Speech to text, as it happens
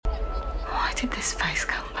Did this face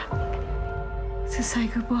come back to say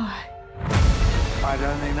goodbye? I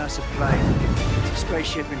don't think that's a plane. It's a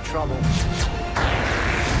spaceship in trouble.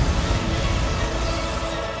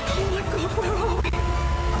 Oh my God, where are we?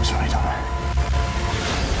 I'm sorry, Donna.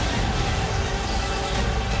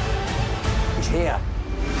 He's here.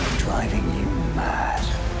 Driving you mad.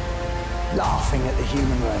 Laughing at the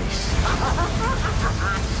human race.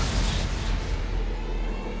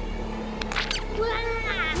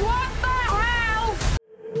 What the hell?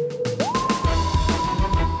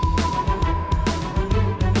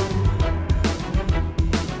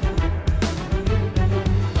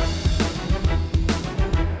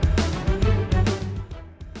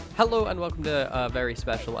 Hello and welcome to a very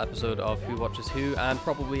special episode of Who Watches Who, and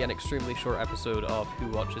probably an extremely short episode of Who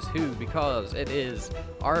Watches Who, because it is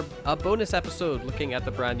a bonus episode looking at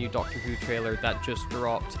the brand new Doctor Who trailer that just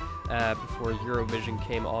dropped before Eurovision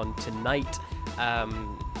came on tonight.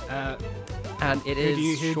 And it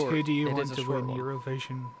is short. Who do you It want is a to short win one.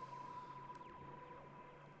 Eurovision?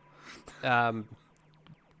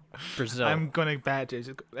 Brazil. I'm gonna bet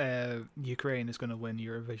Ukraine is gonna win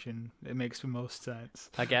Eurovision. It makes the most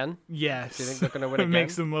sense. Again? Yes. Do you think they're gonna win It again?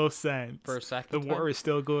 makes the most sense. For a second The time? war is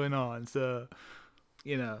still going on, so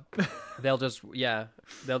you know. They'll just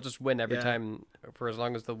win every Yeah. time for as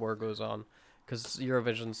long as the war goes on, because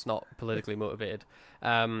Eurovision's not politically motivated.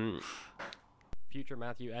 Future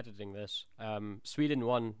Matthew editing this. Sweden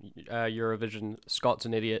won Eurovision. Scott's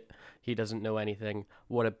an idiot. He doesn't know anything.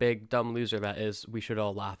 What a big dumb loser that is. We should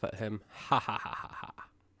all laugh at him. Ha ha ha ha ha.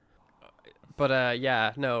 But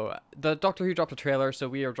yeah, no. The Doctor Who dropped a trailer, so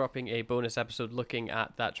we are dropping a bonus episode looking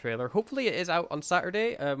at that trailer. Hopefully it is out on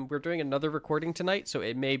Saturday. We're doing another recording tonight, so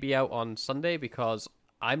it may be out on Sunday because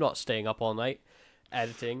I'm not staying up all night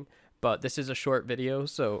editing. But this is a short video,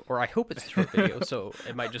 or I hope it's a short video, so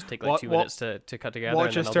it might just take like 2 minutes to cut together. What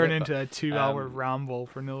and then just I'll turned do it, into a 2-hour ramble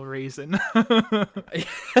for no reason.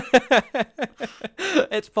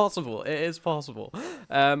 It's possible. It is possible.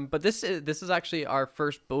 But this is actually our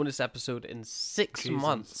first bonus episode in 6 Jesus.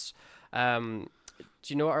 months. Do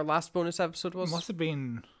you know what our last bonus episode was? Must have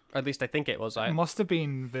been Or at least I think it was.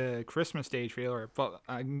 the Christmas Day trailer, but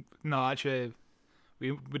no, actually,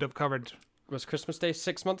 we would have covered. Was Christmas Day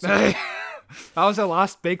 6 months ago? That was the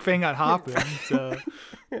last big thing that happened. So,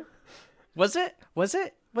 Was it? Was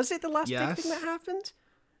it the last big Yes. thing that happened?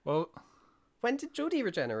 well, When did Jodie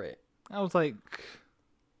regenerate? that was like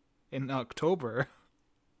in October.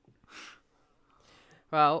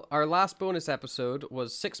 Well, our last bonus episode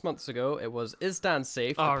was 6 months ago. It was Is Dan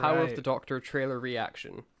Safe? The Power of right. the Doctor trailer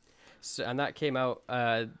reaction. So, and that came out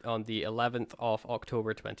on the 11th of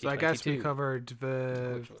October 2022. So I guess we covered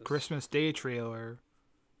the Which was- Christmas Day trailer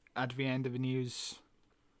at the end of the news.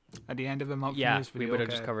 At the end of the month Yeah, news we video. would have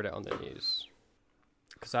just covered it on the news.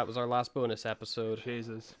 Because that was our last bonus episode.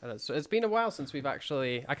 Jesus. So it's been a while since we've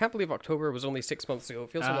actually... I can't believe October was only 6 months ago.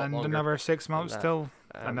 It feels a lot And longer. another 6 months that. till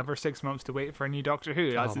another 6 months to wait for a new Doctor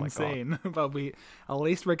Who. That's Oh my God. insane. But at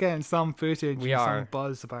least we're getting some footage We and are. some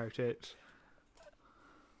buzz about it.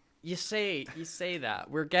 You say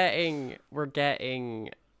that we're getting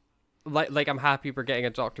like I'm happy we're getting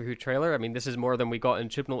a Doctor Who trailer. I mean, this is more than we got in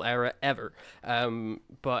Chibnall era ever.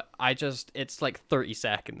 But it's like 30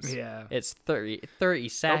 seconds. Yeah. It's 30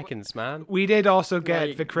 seconds, man. We did also get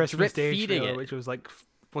Like, the Christmas Day drip-feeding trailer, it. which was like,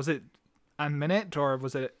 was it a minute or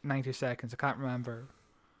was it 90 seconds? I can't remember.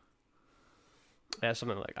 Yeah,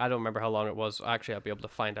 something like I don't remember how long it was. Actually, I'll be able to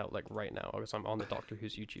find out like right now because I'm on the Doctor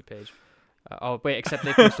Who's YouTube page. Oh wait, except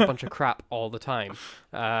they post a bunch of crap all the time.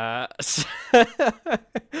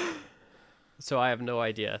 So I have no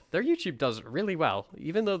idea. Their YouTube does it really well,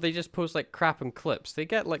 even though they just post like crap and clips. They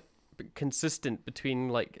get like consistent between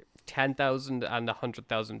like 10,000 and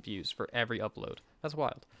 100,000 views for every upload. That's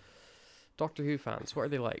wild. Doctor Who fans, what are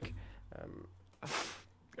they like?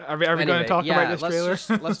 Are we going to talk about this trailer?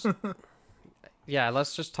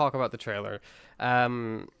 Let's just talk about the trailer.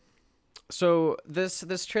 So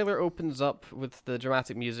this trailer opens up with the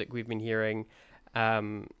dramatic music we've been hearing,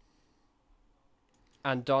 and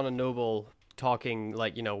Donna Noble talking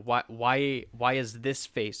like, you know, why is this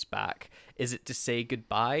face back? Is it to say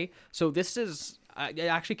goodbye? So this is it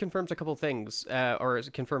actually confirms a couple things, or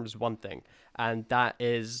it confirms one thing, and that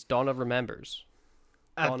is Donna remembers.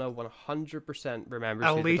 Donna 100% remembers At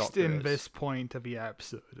who the least Doctor in is. this point of the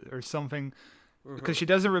episode or something, because she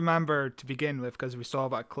doesn't remember to begin with, because we saw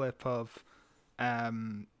that clip of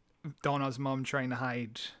Donna's mum trying to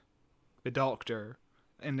hide the Doctor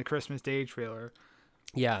in the Christmas Day trailer.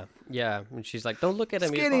 Yeah, and she's like, "Don't look at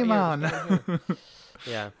him, he's Skinny not man. here,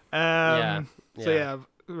 he's not here." So yeah,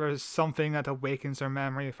 there's something that awakens her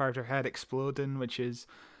memory of her head exploding, which is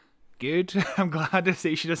good. I'm glad to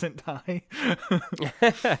see she doesn't die.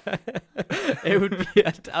 It would be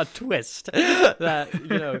a twist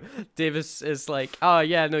that, Davis is like, oh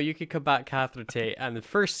yeah, no, you can come back, Catherine Tate, and the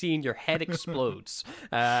first scene, your head explodes.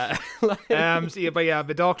 The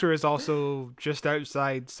Doctor is also just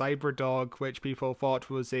outside Cyberdog, which people thought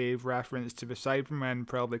was a reference to the Cybermen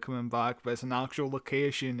probably coming back, but it's an actual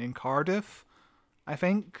location in Cardiff, I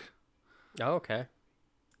think. Oh, okay.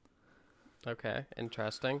 Okay,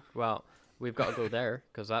 interesting. Well, we've got to go there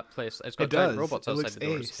because that place, it's got giant robots outside the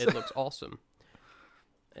doors. It looks awesome.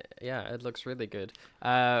 Yeah, it looks really good.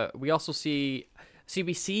 We also see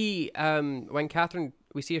we see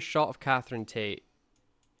we see a shot of Catherine Tate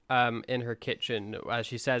in her kitchen as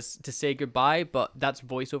she says to say goodbye, but that's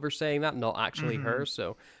voiceover saying that, not actually her.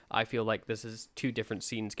 So I feel like this is two different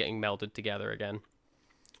scenes getting melded together again.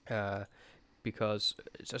 Because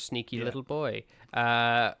it's a sneaky little boy.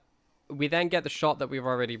 We then get the shot that we've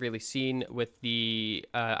already really seen with the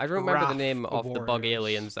I don't remember the name of the bug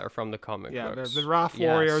aliens that are from the comic books. The Wrath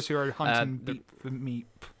Warriors who are hunting Beep the Meep.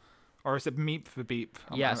 Or is it Meep the Beep?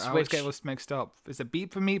 I always get this mixed up. Is it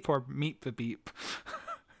Beep the Meep or Meep the Beep?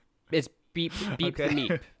 It's Beep the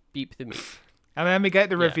Meep. Beep the Meep. And then we get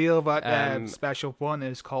the reveal that Special 1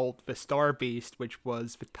 is called The Star Beast, which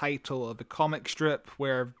was the title of the comic strip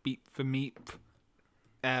where Beep the Meep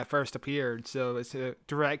first appeared. So it's a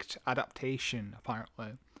direct adaptation,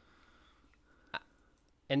 apparently.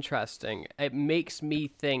 Interesting. It makes me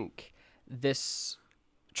think this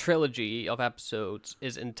trilogy of episodes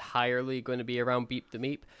is entirely going to be around Beep the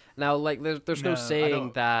Meep. Now, like, there's no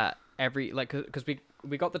saying that every, like, because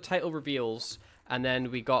we got the title reveals, and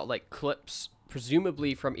then we got, like, clips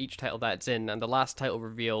presumably from each title that it's in, and the last title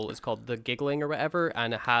reveal is called The Giggling or whatever,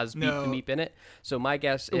 and it has Beep the Meep in it. So my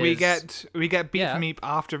guess is we get Beep the Meep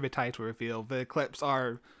after the title reveal. The clips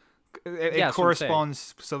are it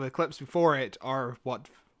corresponds. So the clips before it are what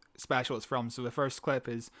Special is from. So the first clip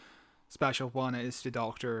is Special 1 is the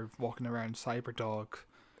Doctor walking around Cyberdog.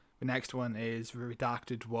 The next one is the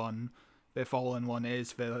redacted one. The following one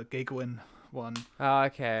is the giggling one. Oh,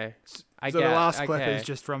 okay. The last clip is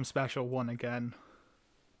just from Special 1 again.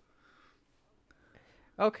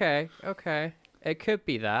 Okay. It could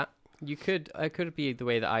be that. It could be the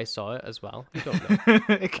way that I saw it as well. You don't know.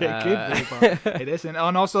 It could be, but it isn't.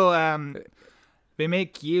 And also, they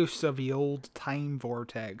make use of the old time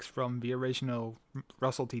vortex from the original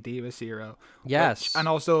Russell T Davies era. Yes. And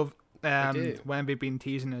also, when they've been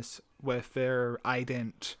teasing us with their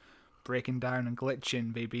ident breaking down and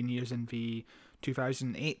glitching, they've been using the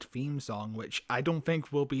 2008 theme song, which I don't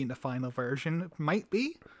think will be in the final version. It might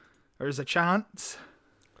be. There's a chance.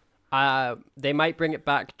 They might bring it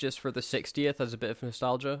back just for the 60th as a bit of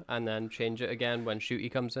nostalgia, and then change it again when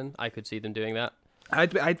Shooty comes in. I could see them doing that.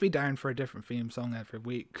 I'd be down for a different theme song every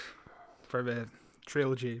week for the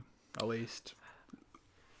trilogy, at least.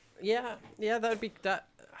 Yeah, that'd be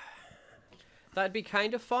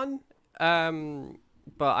kind of fun.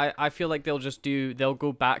 But I feel like they'll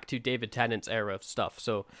go back to David Tennant's era of stuff.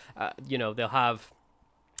 So, they'll have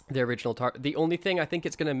the original the only thing I think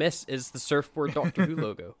it's going to miss is the surfboard Doctor Who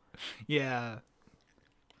logo. Yeah.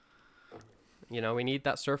 We need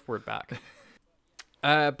that surfboard back.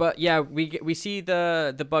 But yeah, we see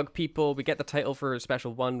the bug people. We get the title for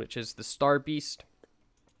Special 1, which is the Star Beast.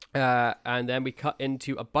 And then we cut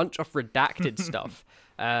into a bunch of redacted stuff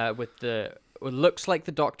with it looks like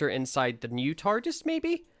the Doctor inside the new TARDIS,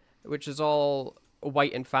 maybe, which is all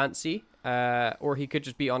white and fancy. Or he could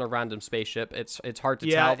just be on a random spaceship. It's hard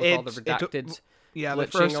to tell with all the redacted. The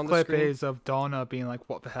first clip is of Donna being like,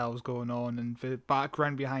 "What the hell's going on?" And the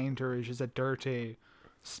background behind her is just a dirty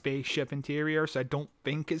spaceship interior. So I don't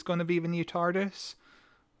think it's going to be the new TARDIS,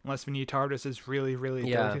 unless the new TARDIS is really,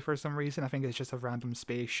 really dirty for some reason. I think it's just a random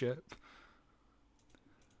spaceship.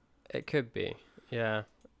 It could be, yeah.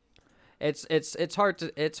 It's hard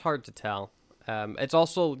to tell. It's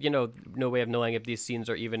also no way of knowing if these scenes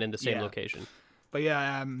are even in the same location. But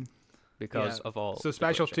because of all. So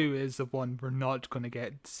Special 2 is the one we're not going to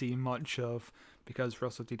get to see much of because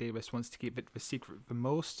Russell T Davies wants to keep it the secret the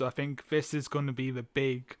most. So I think this is going to be the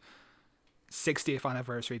big 60th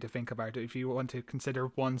anniversary to think about it. If you want to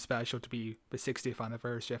consider one special to be the 60th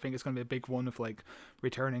anniversary, I think it's going to be a big one of like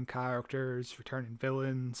returning characters, returning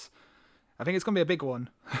villains. I think it's going to be a big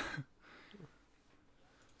one.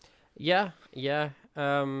 Yeah.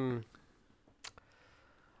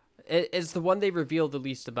 It's the one they reveal the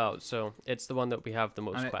least about, so it's the one that we have the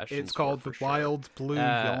most questions. It's called The Wild Blue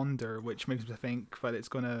Yonder, which makes me think that it's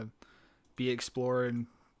going to be exploring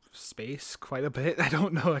space quite a bit. I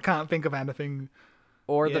don't know. I can't think of anything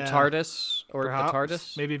or the Yeah, TARDIS, or Perhaps. the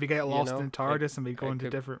TARDIS. Maybe we get lost know, in TARDIS and we go it into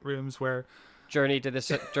could- different rooms where. Journey to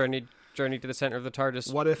the journey to the center of the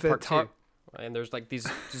TARDIS. What if part it two, and there's like these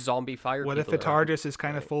zombie fire. What if people the around. TARDIS is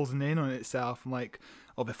kind of closing in on itself and like,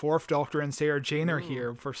 oh, the Fourth Doctor and Sarah Jane are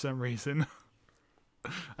here for some reason.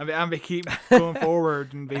 and they keep going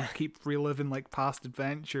forward and they keep reliving like past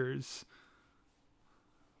adventures.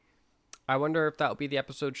 I wonder if that'll be the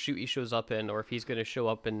episode Shooty shows up in, or if he's going to show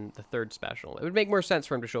up in the third special. It would make more sense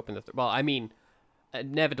for him to show up in the well, I mean,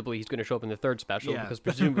 inevitably he's going to show up in the third special Yeah. because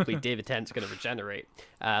presumably David Tennant's going to regenerate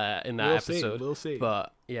in that We'll episode. see, we'll see.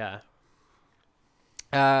 But yeah.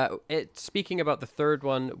 Speaking about the third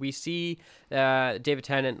one, we see David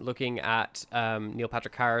Tennant looking at Neil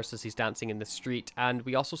Patrick Harris as he's dancing in the street, and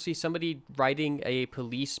we also see somebody riding a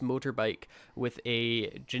police motorbike with a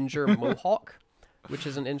ginger mohawk, which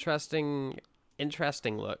is an interesting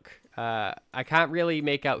look. I can't really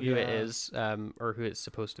make out who it Yeah. is or who it's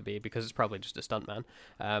supposed to be because it's probably just a stuntman.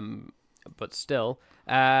 But still,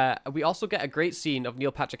 we also get a great scene of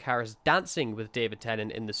Neil Patrick Harris dancing with David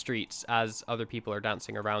Tennant in the streets as other people are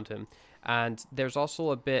dancing around him. And there's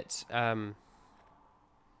also a bit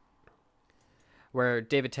where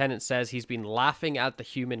David Tennant says he's been laughing at the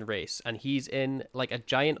human race, and he's in like a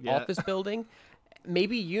giant Yeah. office building.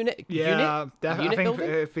 Maybe unit. Yeah, unit? definitely. I Unit think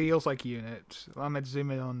building? it feels like Unit. I'm gonna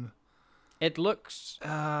zoom in on. It looks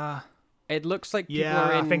Uh, like people Yeah,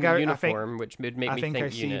 are I in think I think- uniform, which would make I me think think I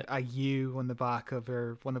see unit. a U on the back of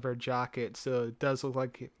one of her jackets, so it does look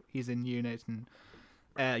like he's in Unit,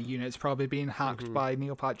 and Unit's probably being hacked Mm-hmm. by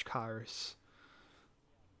Neil Patrick Harris.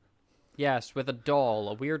 Yes, with a doll,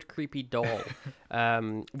 a weird, creepy doll,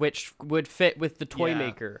 which would fit with the toy Yeah.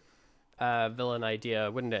 maker villain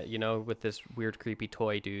idea, wouldn't it? You know, with this weird, creepy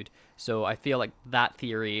toy dude. So I feel like that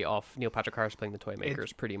theory of Neil Patrick Harris playing the toy maker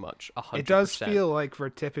is pretty much 100%. It does feel like we're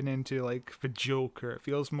tipping into like the Joker. It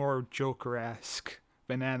feels more Joker-esque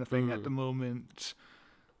than anything at the moment.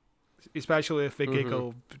 Especially if the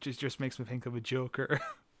giggle just makes me think of a Joker.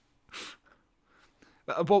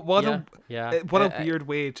 But what yeah. a weird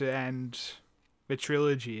way to end the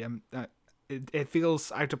trilogy. It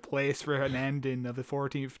feels out of place for an ending of the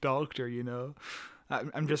 14th Doctor, you know.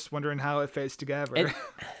 I'm just wondering how it fits together.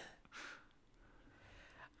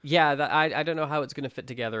 Yeah, I don't know how it's gonna fit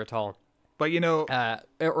together at all. But you know,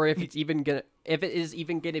 Or if it is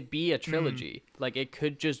even gonna be a trilogy. Like it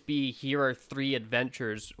could just be here are 3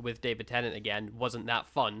 adventures with David Tennant again. Wasn't that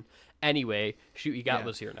fun? Anyway, Shooty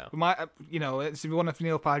Gatwa's here now. it's one of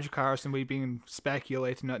Neil Patrick Harris, and we've been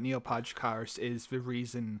speculating that Neil Patrick Harris is the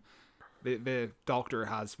reason the Doctor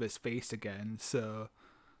has this face again. So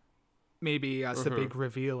maybe that's the big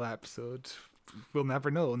reveal episode. We'll never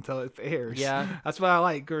know until it airs. Yeah. That's what I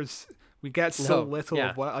like. Because we get so No, little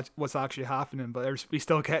yeah. of what's actually happening, but we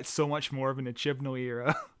still get so much more of in the Chibnall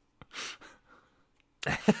era.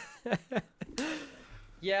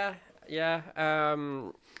 Yeah.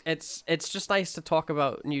 It's just nice to talk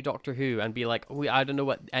about new Doctor Who and be like, I don't know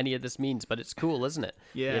what any of this means, but it's cool, isn't it?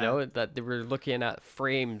 Yeah. You know, that we're looking at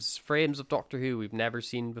frames of Doctor Who we've never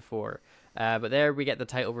seen before. But there we get the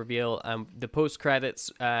title reveal. The post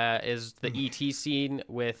credits is the ET scene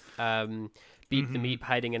with Beep the Meep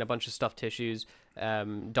hiding in a bunch of stuffed tissues.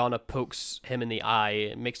 Donna pokes him in the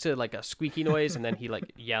eye, makes it like a squeaky noise, and then he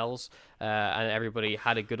like yells, and everybody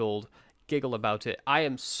had a good old giggle about it. I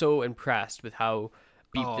am so impressed with how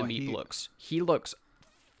Beep the Meep looks. He looks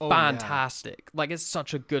fantastic. Like it's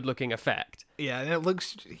such a good looking effect. Yeah, and it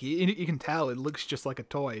looks, you can tell it looks just like a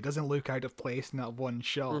toy. It doesn't look out of place in that one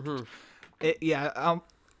shot.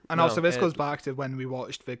 And No, also this goes back to when we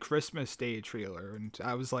watched the Christmas Day trailer, and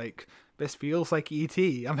I was like, this feels like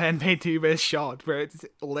E.T. And then they do this shot where it's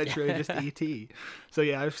literally just E.T. So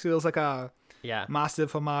yeah, it feels like a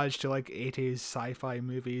massive homage to like 80s sci-fi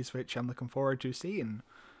movies, which I'm looking forward to seeing.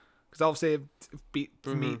 Because obviously, Beep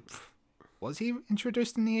the Meep, was he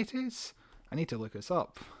introduced in the 80s? I need to look this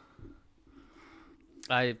up.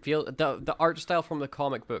 I feel the art style from the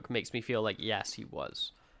comic book makes me feel like yes, he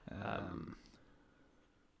was.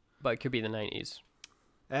 But it could be the 90s.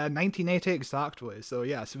 1980 exactly. So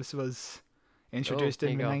yes, this was introduced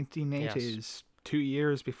in the 1980s, Yes. 2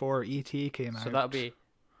 years before E.T. came out. So that'll be.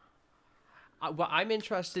 What I'm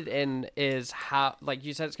interested in is how, like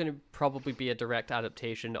you said, it's going to probably be a direct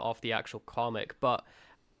adaptation of the actual comic, but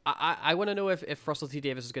I want to know if Russell T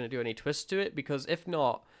Davies is going to do any twists to it, because if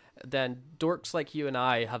not, then dorks like you and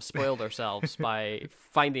I have spoiled ourselves by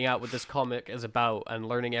finding out what this comic is about and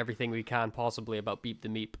learning everything we can possibly about Beep the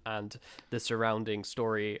Meep and the surrounding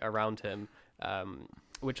story around him.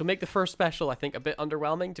 which will make the first special, I think, a bit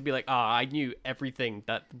underwhelming to be like, I knew everything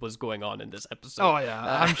that was going on in this episode. Oh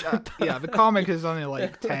yeah, yeah. The comic is only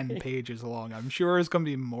like 10 pages long. I'm sure there's gonna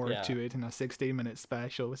be more to it in a 16-minute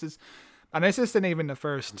special. This isn't even the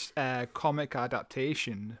first comic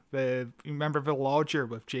adaptation. Remember The Lodger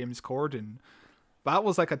with James Corden? That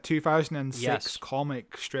was like a 2006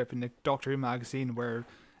 comic strip in the Doctor Who magazine where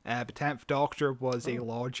the 10th Doctor was a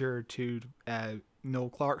lodger to Noel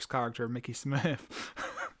Clarke's character, Mickey Smith.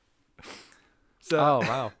 So, oh,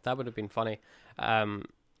 wow. That would have been funny.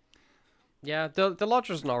 Yeah, the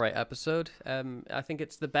Lodger's an alright episode. I think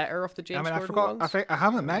it's the better of the James Corden ones. I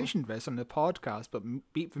haven't mentioned this on the podcast, but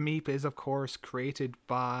Beep the Meep is, of course, created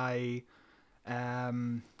by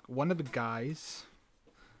one of the guys.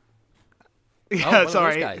 Yeah,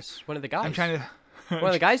 sorry. One of the guys. I'm trying to... One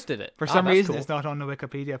of the guys did it. For some reason, It's not on the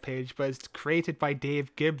Wikipedia page, but it's created by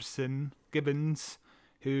Dave Gibbons,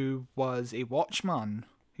 who was a Watchman,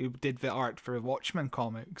 who did the art for Watchmen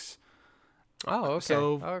comics. Oh, okay.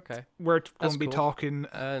 So we're going to be cool. talking...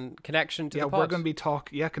 And connection to the pod. we're going to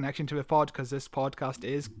be connection to the pod, because this podcast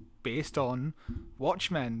is based on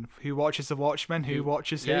Watchmen. Who watches the Watchmen? Who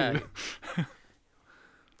watches who?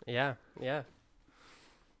 Yeah.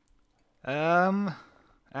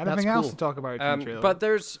 Anything else to talk about in the trailer? But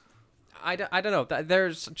there's, I don't know.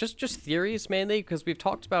 There's just theories mainly, because we've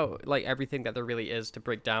talked about like everything that there really is to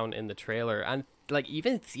break down in the trailer, and like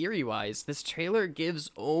even theory wise, this trailer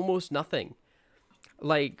gives almost nothing.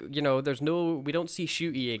 Like, you know, we don't see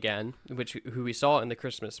Shooty again, who we saw in the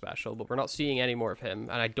Christmas special, but we're not seeing any more of him,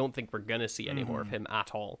 and I don't think we're gonna see any more of him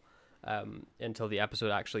at all until the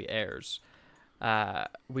episode actually airs.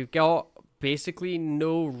 We've got basically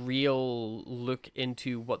no real look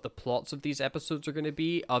into what the plots of these episodes are going to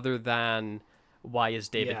be, other than why is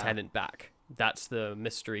David Tennant back? That's the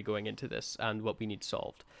mystery going into this, and what we need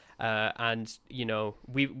solved. And you know,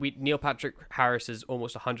 we Neil Patrick Harris is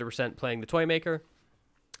almost 100% playing the Toymaker.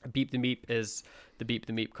 Beep the Meep is the Beep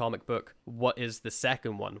the Meep comic book. What is the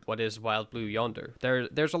second one? What is Wild Blue Yonder?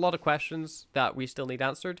 There's a lot of questions that we still need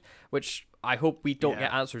answered, which I hope we don't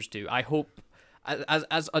get answers to. I hope,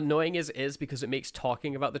 as annoying as it is, because it makes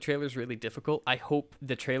talking about the trailers really difficult, I hope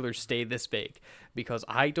the trailers stay this big, because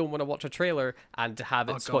I don't want to watch a trailer and to have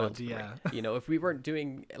it spoiled. You know, if we weren't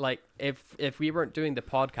doing if we weren't doing the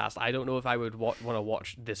podcast, I don't know if I would want to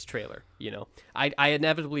watch this trailer. You know, I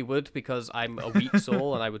inevitably would, because I'm a weak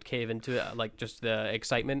soul and I would cave into it, like just the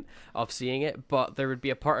excitement of seeing it. But there would be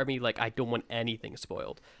a part of me like, I don't want anything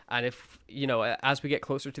spoiled. And if, you know, as we get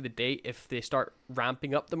closer to the date, if they start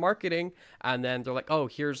ramping up the marketing and then they're like, oh,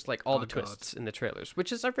 here's like all the twists in the trailers,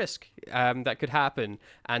 which is a risk that could happen,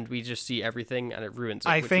 and we just see everything and it ruins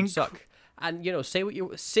it, which would suck. And, you know, say what you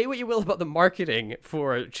will about the marketing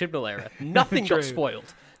for Chibnall era, nothing got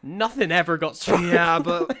spoiled. Nothing ever got spoiled. Yeah,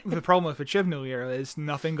 but the problem with the Chibnall era is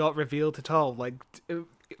nothing got revealed at all. Like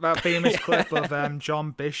that famous clip of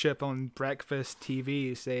John Bishop on Breakfast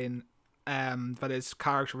TV saying that his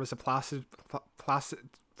character was a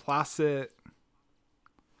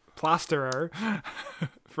plasterer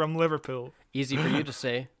from Liverpool. Easy for you to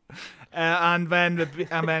say. And then the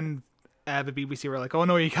BBC were like, "Oh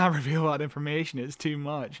no, you can't reveal that information. It's too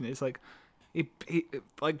much." And it's like,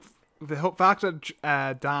 like the whole fact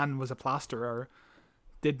that Dan was a plasterer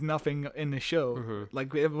did nothing in the show. Mm-hmm.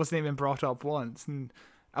 Like it wasn't even brought up once, and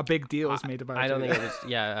a big deal was made about it. I don't think it was.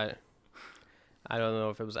 Yeah. I don't know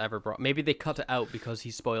if it was ever brought. Maybe they cut it out because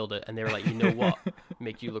he spoiled it, and they were like, you know what,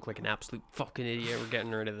 make you look like an absolute fucking idiot. We're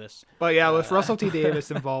getting rid of this. But yeah, with Russell T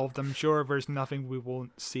Davies involved, I'm sure there's nothing we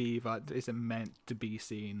won't see that isn't meant to be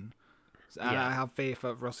seen. And I have faith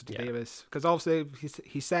that Russell T Davies, because obviously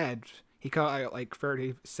he said he cut out like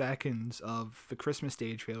 30 seconds of the Christmas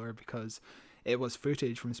Day trailer because it was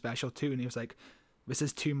footage from Special 2, and he was like, this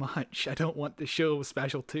is too much. I don't want to show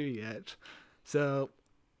Special 2 yet. So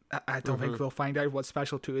I don't think we'll find out what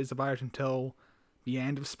Special 2 is about until the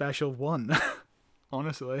end of Special 1,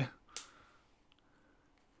 honestly.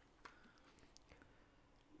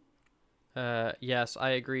 Yes, I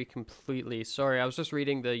agree completely. Sorry, I was just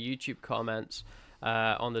reading the YouTube comments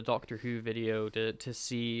on the Doctor Who video to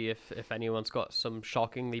see if anyone's got some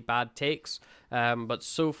shockingly bad takes. But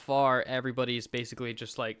so far, everybody's basically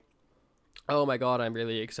just like, oh my god, I'm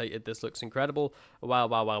really excited. This looks incredible. Wow,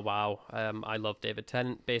 wow, wow, wow. I love David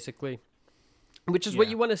Tennant, basically. Which is what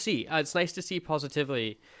you want to see. It's nice to see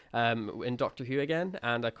positivity in Doctor Who again,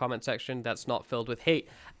 and a comment section that's not filled with hate.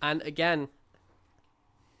 And again,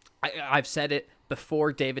 I've said it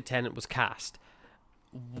before David Tennant was cast,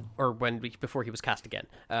 or before he was cast again.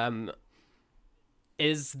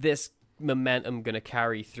 Is this momentum going to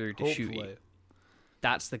carry through to Shooty?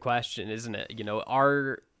 that's the question, isn't it? You know,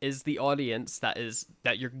 is the audience that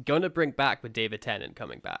you're gonna bring back with David Tennant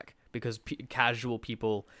coming back, because casual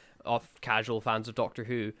fans of Doctor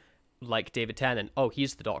Who like David Tennant. Oh,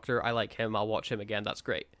 he's the Doctor. I like him. I'll watch him again. That's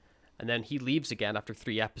great. And then he leaves again after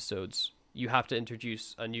 3 episodes. You have to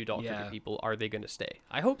introduce a new Doctor to people. Are they going to stay?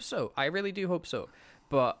 I hope so. I really do hope so.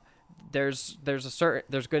 But there's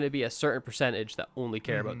going to be a certain percentage that only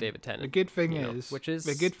care about David Tennant. The good thing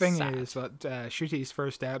sad. is that Ncuti's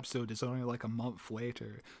first episode is only like a month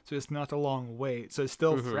later, so it's not a long wait. So it's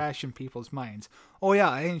still fresh in people's minds. Oh yeah,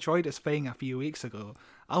 I enjoyed this thing a few weeks ago.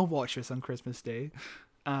 I'll watch this on Christmas Day,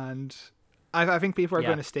 and I think people are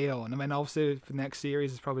going to stay on. I mean, obviously the next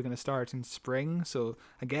series is probably going to start in spring, so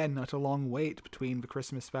again, not a long wait between the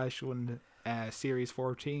Christmas special and series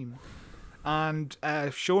 14. And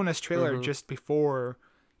showing this trailer just before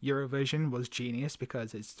Eurovision was genius,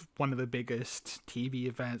 because it's one of the biggest TV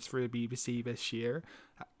events for the BBC this year,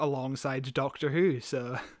 alongside Doctor Who.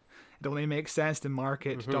 So it only makes sense to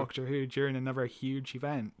market Doctor Who during another huge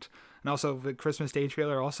event. And also the Christmas Day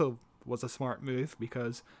trailer also was a smart move,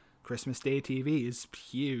 because Christmas Day TV is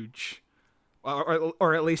huge,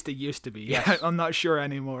 or at least it used to be. Yes. I'm not sure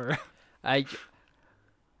anymore. I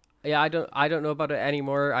don't know about it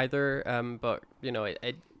anymore either. But you know,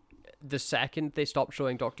 the second they stopped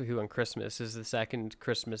showing Doctor Who on Christmas is the second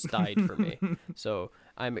Christmas died for me. So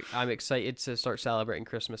I'm excited to start celebrating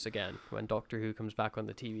Christmas again when Doctor Who comes back on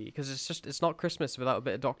the TV, because it's not Christmas without a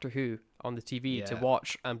bit of Doctor Who on the TV to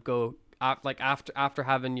watch and go. Like after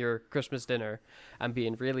having your Christmas dinner and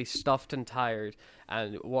being really stuffed and tired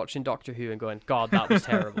and watching Doctor Who and going, God, that was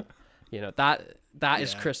terrible. You know, that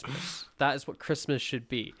is Christmas. That is what Christmas should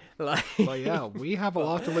be. Like, well, yeah, we have a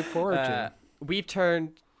lot to look forward to. We've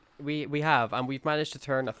managed to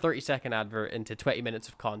turn a 30-second advert into 20 minutes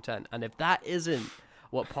of content. And if that isn't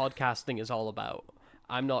what podcasting is all about,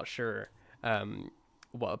 I'm not sure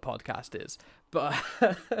what a podcast is. But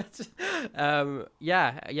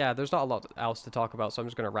yeah, there's not a lot else to talk about, so I'm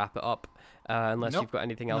just going to wrap it up, unless you've got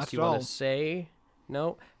anything else you want to say.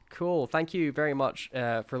 No? Cool. Thank you very much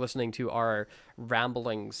for listening to our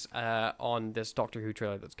ramblings on this Doctor Who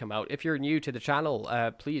trailer that's come out. If you're new to the channel,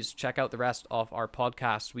 please check out the rest of our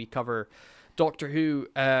podcasts. We cover Doctor Who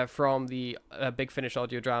from the Big Finish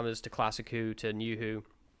audio dramas to Classic Who to New Who.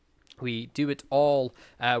 We do it all.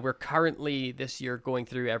 We're currently this year going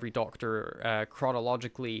through every Doctor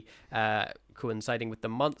chronologically, coinciding with the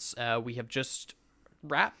months. We have just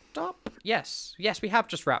wrapped up. Yes, we have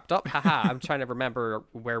just wrapped up. Haha, I'm trying to remember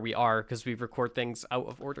where we are because we record things out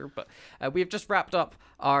of order. But we have just wrapped up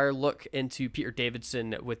our look into Peter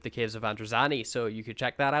Davison with the Caves of Androzani. So you could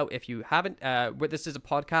check that out if you haven't. This is a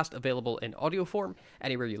podcast available in audio form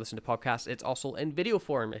anywhere you listen to podcasts. It's also in video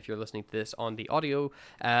form if you're listening to this on the audio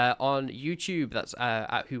on YouTube. That's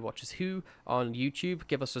at Who Watches Who on YouTube.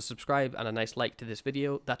 Give us a subscribe and a nice like to this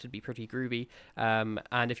video. That would be pretty groovy.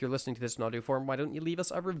 And if you're listening to this in audio form, why don't you leave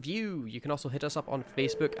us a review? You can also hit us up on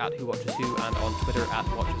Facebook at Who Watches Who and on Twitter at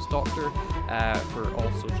Watches Doctor for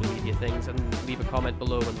all social media things, and leave a comment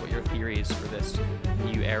below on what your theories for this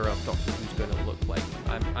new era of Doctor Who's going to look like.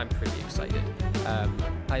 I'm pretty excited.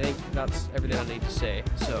 I think that's everything I need to say.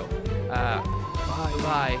 So,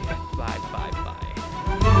 bye.